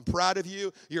times. I'm proud of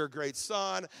you. You're a great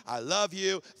son. I love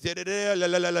you. I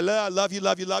love you,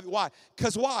 love you, love you. Why?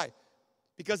 Because why?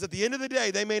 Because at the end of the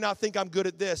day, they may not think I'm good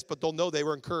at this, but they'll know they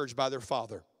were encouraged by their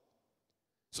father.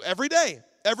 So every day,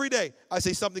 I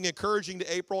say something encouraging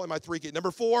to April and my 3 kids.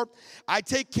 Number 4, I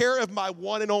take care of my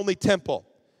one and only temple.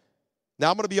 Now,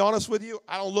 I'm going to be honest with you.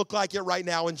 I don't look like it right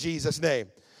now in Jesus' name.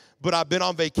 But I've been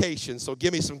on vacation, so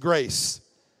give me some grace.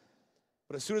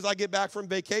 But as soon as I get back from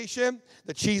vacation,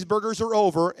 the cheeseburgers are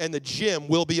over and the gym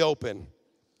will be open.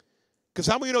 Because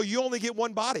how many of you know you only get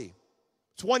one body?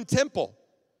 It's one temple.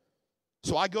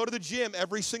 So I go to the gym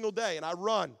every single day and I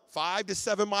run 5 to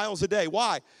 7 miles a day.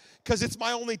 Why? Because it's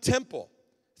my only temple.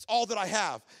 It's all that I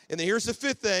have. And then here's the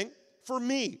 5th thing for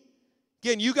me.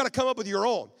 Again, you got to come up with your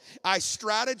own. I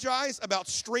strategize about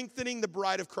strengthening the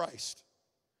bride of Christ.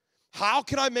 How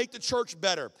can I make the church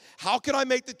better? How can I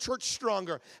make the church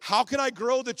stronger? How can I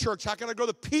grow the church? How can I grow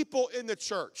the people in the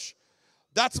church?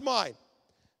 That's mine.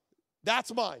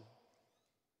 That's mine.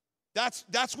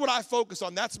 That's what I focus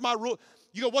on. That's my rule.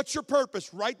 You go, what's your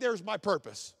purpose? Right there is my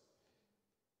purpose.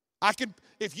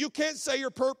 If you can't say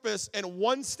your purpose in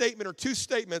one statement or 2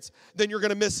 statements, then you're going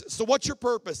to miss it. So what's your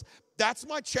purpose? That's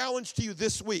my challenge to you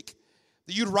this week,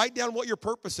 that you'd write down what your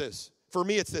purpose is. For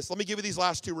me, it's this. Let me give you these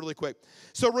last 2 really quick.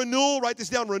 So renewal, write this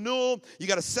down, renewal. You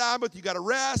got a Sabbath, you got to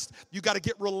rest, you got to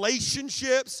get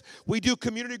relationships. We do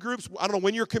community groups. I don't know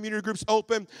when your community groups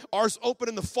open. Ours open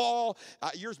in the fall.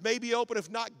 Yours may be open.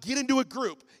 If not, get into a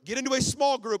group. Get into a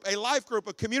small group, a life group,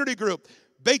 a community group,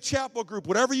 Bay Chapel group,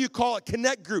 whatever you call it,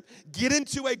 connect group. Get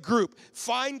into a group.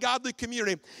 Find godly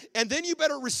community. And then you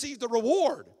better receive the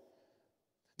reward.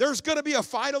 There's going to be a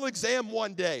final exam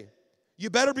one day. You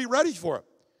better be ready for it.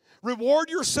 Reward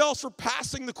yourself for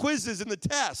passing the quizzes and the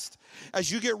test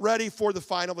as you get ready for the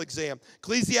final exam.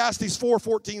 Ecclesiastes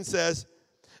 4:14 says,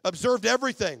 observed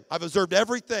everything. I've observed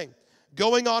everything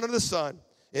going on in the sun.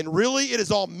 And really, it is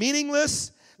all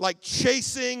meaningless, like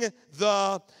chasing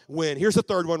the wind. Here's the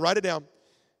 3rd one. Write it down.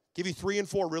 Give you 3 and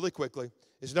 4 really quickly.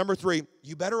 Is number 3,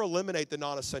 you better eliminate the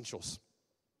non-essentials.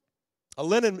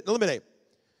 Eliminate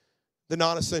the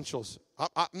non-essentials.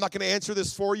 I'm not going to answer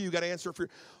this for you. You got to answer it for you.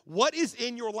 What is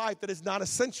in your life that is not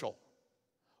essential?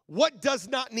 What does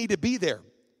not need to be there?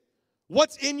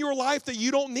 What's in your life that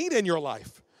you don't need in your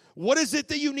life? What is it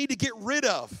that you need to get rid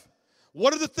of?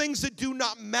 What are the things that do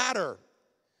not matter?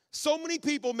 So many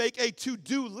people make a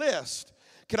to-do list.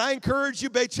 Can I encourage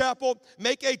you, Bay Chapel?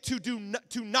 Make a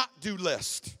to-not-do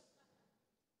list.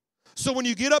 So when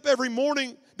you get up every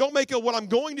morning, don't make a what I'm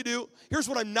going to do. Here's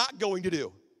what I'm not going to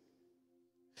do.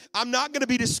 I'm not going to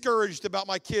be discouraged about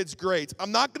my kids' grades.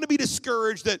 I'm not going to be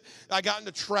discouraged that I got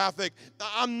into traffic.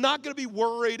 I'm not going to be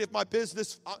worried if my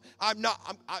business, I'm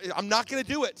not going to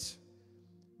do it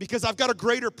because I've got a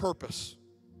greater purpose.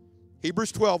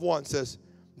 Hebrews 12:1 says,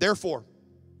 therefore,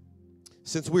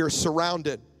 since we are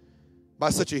surrounded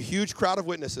by such a huge crowd of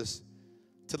witnesses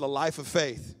to the life of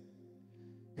faith,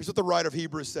 here's what the writer of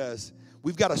Hebrews says.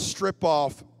 We've got to strip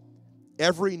off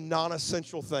every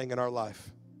non-essential thing in our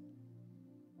life.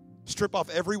 Strip off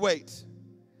every weight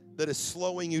that is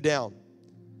slowing you down.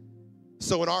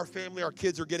 So in our family, our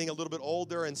kids are getting a little bit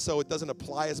older, and so it doesn't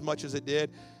apply as much as it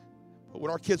did. But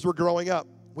when our kids were growing up,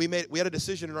 we had a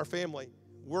decision in our family.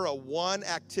 We're a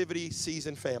one-activity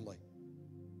season family.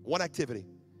 One activity.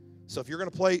 So if you're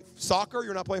going to play soccer,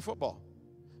 you're not playing football.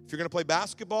 If you're going to play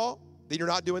basketball, then you're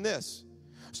not doing this.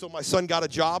 So my son got a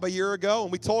job a year ago,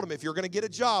 and we told him, if you're going to get a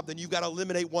job, then you've got to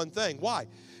eliminate one thing. Why?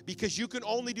 Because you can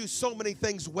only do so many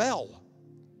things well.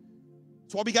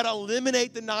 That's why we got to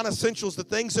eliminate the non-essentials, the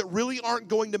things that really aren't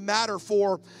going to matter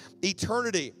for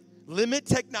eternity. Limit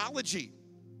technology.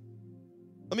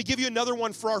 Let me give you another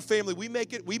one for our family. We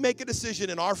make a decision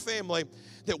in our family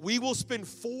that we will spend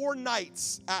 4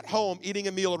 nights at home eating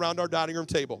a meal around our dining room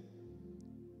table.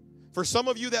 For some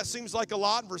of you, that seems like a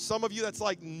lot, and for some of you, that's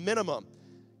like minimum.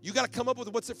 You got to come up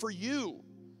with what's it for you.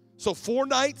 So 4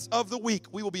 nights of the week,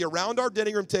 we will be around our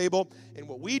dining room table. And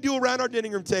what we do around our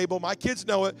dining room table, my kids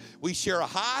know it, we share a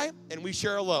high and we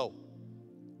share a low.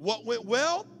 What went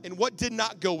well and what did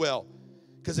not go well.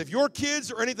 Because if your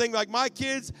kids are anything like my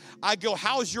kids, I go,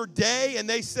 how's your day? And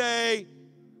they say,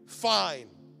 fine.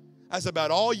 That's about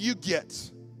all you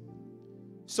get.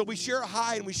 So we share a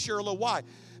high and we share a low. Why?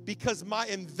 Because my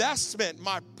investment,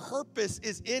 my purpose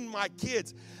is in my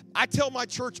kids. I tell my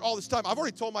church all this time. I've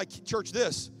already told my church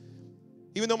this,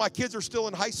 even though my kids are still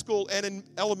in high school and in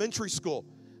elementary school.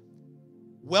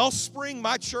 Wellspring,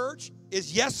 my church,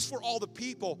 is yes for all the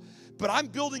people, but I'm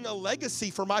building a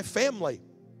legacy for my family.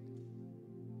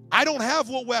 I don't have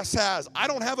what Wes has. I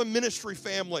don't have a ministry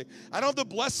family. I don't have the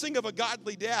blessing of a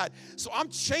godly dad. So I'm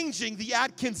changing the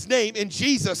Atkins name in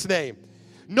Jesus' name.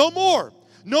 No more.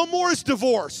 No more is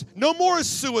divorce. No more is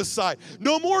suicide.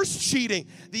 No more is cheating.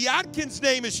 The Atkins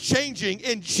name is changing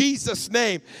in Jesus'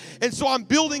 name. And so I'm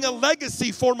building a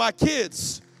legacy for my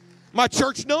kids. My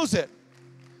church knows it.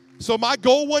 So my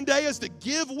goal one day is to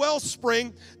give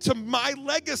Wellspring to my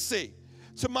legacy,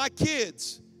 to my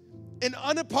kids. And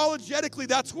unapologetically,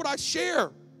 that's what I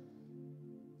share.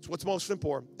 It's what's most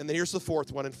important. And then here's the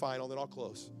fourth one and final, then I'll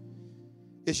close.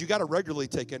 Is you got to regularly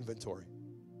take inventory.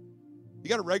 You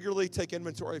got to regularly take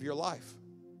inventory of your life.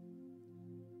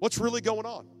 What's really going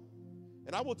on?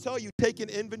 And I will tell you, taking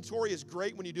inventory is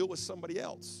great when you do it with somebody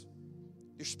else.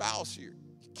 Your spouse, your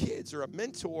kids, or a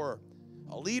mentor,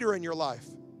 a leader in your life.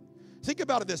 Think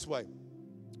about it this way.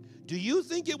 Do you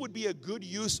think it would be a good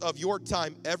use of your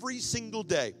time every single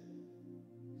day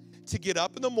to get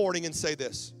up in the morning and say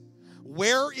this: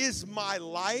 where is my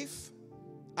life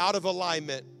out of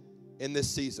alignment in this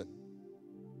season?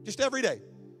 Just every day.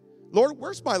 Lord,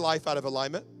 where's my life out of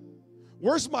alignment?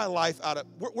 Where's my life out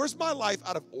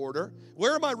of order?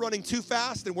 Where am I running too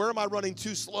fast and where am I running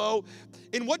too slow?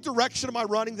 In what direction am I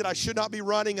running that I should not be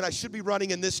running and I should be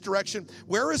running in this direction?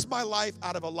 Where is my life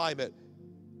out of alignment?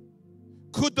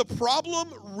 Could the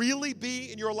problem really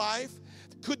be in your life?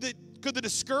 Could the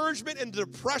discouragement and the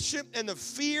depression and the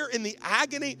fear and the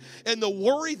agony and the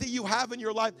worry that you have in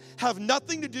your life have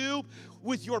nothing to do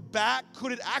with your back?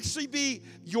 Could it actually be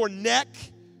your neck?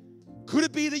 Could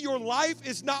it be that your life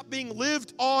is not being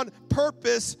lived on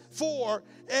purpose for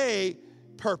a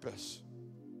purpose?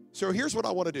 So here's what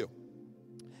I want to do.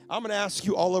 I'm going to ask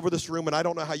you all over this room, and I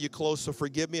don't know how you close, so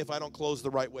forgive me if I don't close the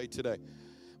right way today.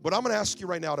 But I'm going to ask you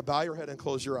right now to bow your head and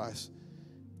close your eyes.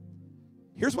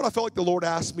 Here's what I felt like the Lord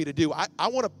asked me to do. I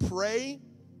want to pray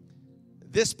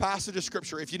this passage of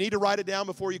Scripture. If you need to write it down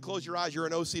before you close your eyes, you're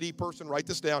an OCD person, write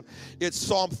this down. It's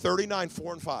Psalm 39,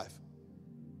 4 and 5.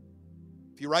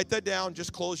 If you write that down,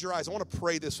 just close your eyes. I want to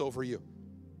pray this over you.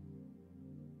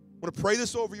 I want to pray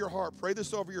this over your heart. Pray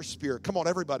this over your spirit. Come on,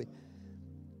 everybody.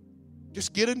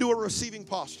 Just get into a receiving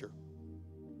posture.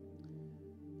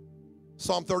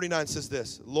 Psalm 39 says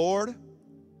this: Lord,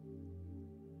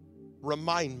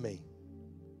 remind me.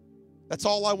 That's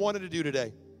all I wanted to do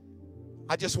today.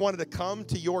 I just wanted to come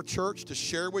to your church to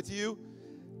share with you.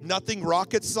 Nothing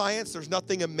rocket science. There's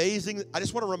nothing amazing. I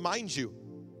just want to remind you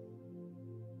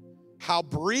how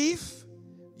brief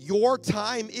your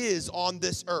time is on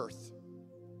this earth.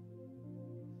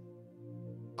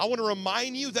 I want to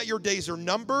remind you that your days are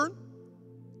numbered.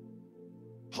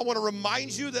 I want to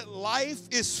remind you that life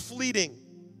is fleeting.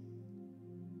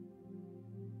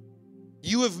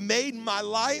 You have made my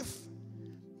life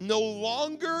no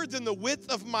longer than the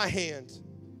width of my hand.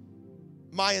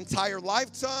 My entire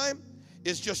lifetime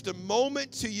is just a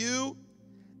moment to you.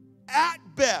 At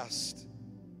best,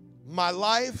 my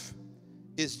life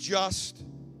is just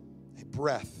a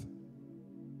breath.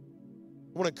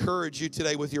 I want to encourage you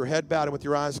today with your head bowed and with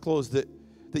your eyes closed that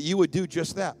you would do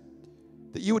just that.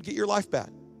 That you would get your life back.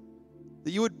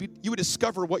 That you would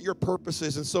discover what your purpose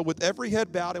is. And so with every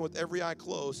head bowed and with every eye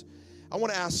closed, I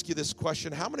want to ask you this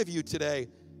question. How many of you today,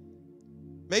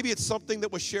 maybe it's something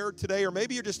that was shared today, or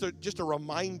maybe you're just a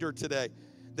reminder today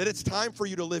that it's time for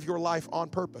you to live your life on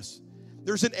purpose.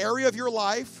 There's an area of your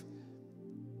life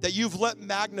that you've let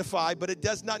magnify, but it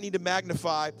does not need to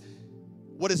magnify.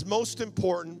 What is most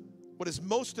important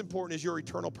is your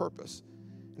eternal purpose.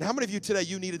 And how many of you today,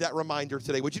 you needed that reminder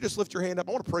today? Would you just lift your hand up?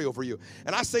 I want to pray over you.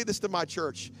 And I say this to my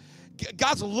church.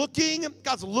 God's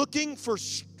looking for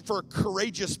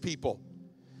courageous people.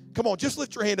 Come on, just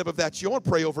lift your hand up if that's you. I want to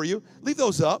pray over you. Leave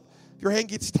those up. If your hand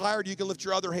gets tired, you can lift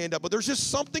your other hand up. But there's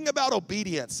just something about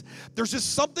obedience. There's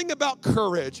just something about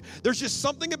courage. There's just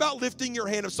something about lifting your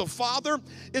hand up. So, Father,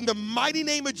 in the mighty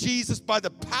name of Jesus, by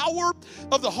the power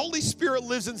of the Holy Spirit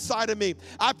lives inside of me,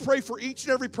 I pray for each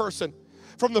and every person.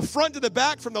 From the front to the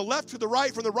back, from the left to the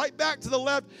right, from the right back to the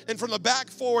left, and from the back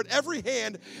forward, every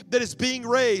hand that is being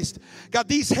raised. God,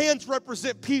 these hands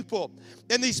represent people,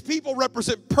 and these people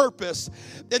represent purpose,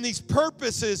 and these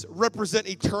purposes represent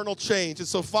eternal change. And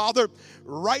so, Father,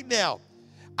 right now,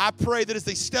 I pray that as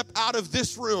they step out of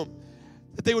this room,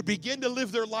 that they would begin to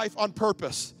live their life on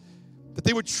purpose, that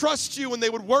they would trust you and they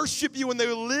would worship you and they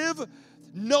would live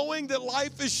knowing that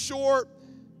life is short.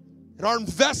 And our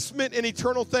investment in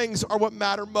eternal things are what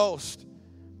matter most.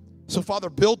 So,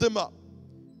 Father, build them up.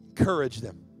 Encourage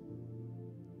them.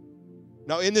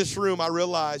 Now, in this room, I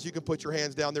realize you can put your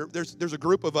hands down. There's a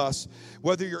group of us,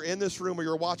 whether you're in this room or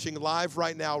you're watching live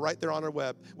right now, right there on our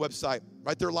website,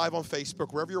 right there live on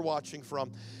Facebook, wherever you're watching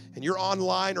from, and you're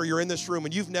online or you're in this room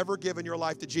and you've never given your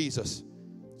life to Jesus.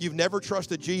 you've never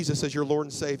trusted Jesus as your Lord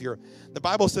and Savior, the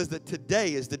Bible says that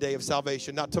today is the day of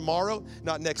salvation. Not tomorrow,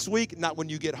 not next week, not when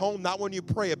you get home, not when you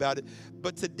pray about it,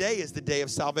 but today is the day of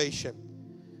salvation.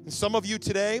 And some of you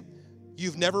today,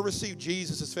 you've never received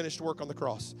Jesus' finished work on the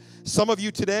cross. Some of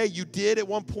you today, you did at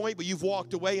one point, but you've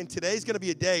walked away, and today's going to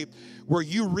be a day where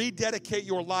you rededicate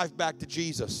your life back to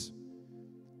Jesus.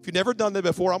 If you've never done that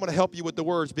before, I'm going to help you with the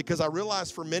words, because I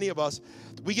realize for many of us,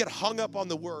 we get hung up on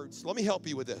the words. Let me help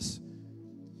you with this.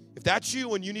 If that's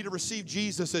you and you need to receive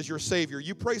Jesus as your Savior,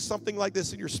 you pray something like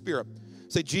this in your spirit.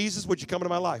 Say, Jesus, would you come into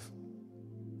my life?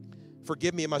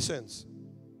 Forgive me of my sins.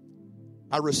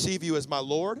 I receive you as my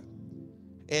Lord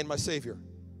and my Savior.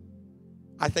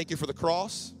 I thank you for the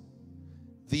cross,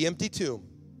 the empty tomb,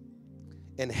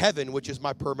 and heaven, which is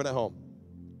my permanent home.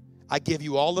 I give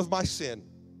you all of my sin,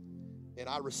 and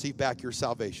I receive back your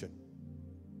salvation.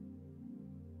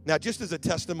 Now, just as a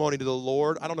testimony to the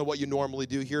Lord, I don't know what you normally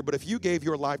do here, but if you gave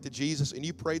your life to Jesus and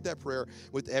you prayed that prayer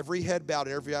with every head bowed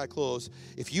and every eye closed,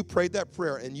 if you prayed that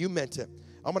prayer and you meant it,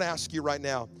 I'm going to ask you right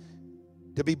now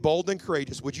to be bold and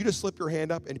courageous. Would you just slip your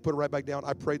hand up and put it right back down?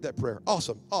 I prayed that prayer.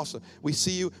 Awesome, awesome. We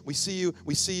see you, we see you,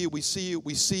 we see you, we see you,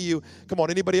 we see you. Come on,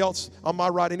 anybody else? On my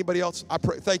right, anybody else? I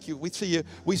pray. Thank you. We see you,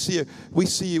 we see you, we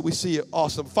see you, we see you.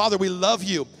 Awesome. Father, we love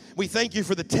you. We thank you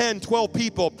for the 10, 12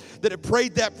 people that have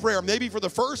prayed that prayer, maybe for the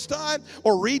first time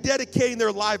or rededicating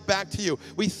their life back to you.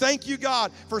 We thank you,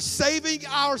 God, for saving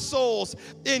our souls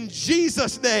in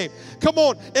Jesus' name. Come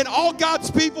on. And all God's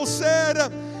people said,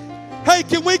 hey,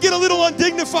 can we get a little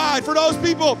undignified for those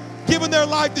people giving their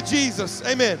life to Jesus?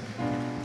 Amen.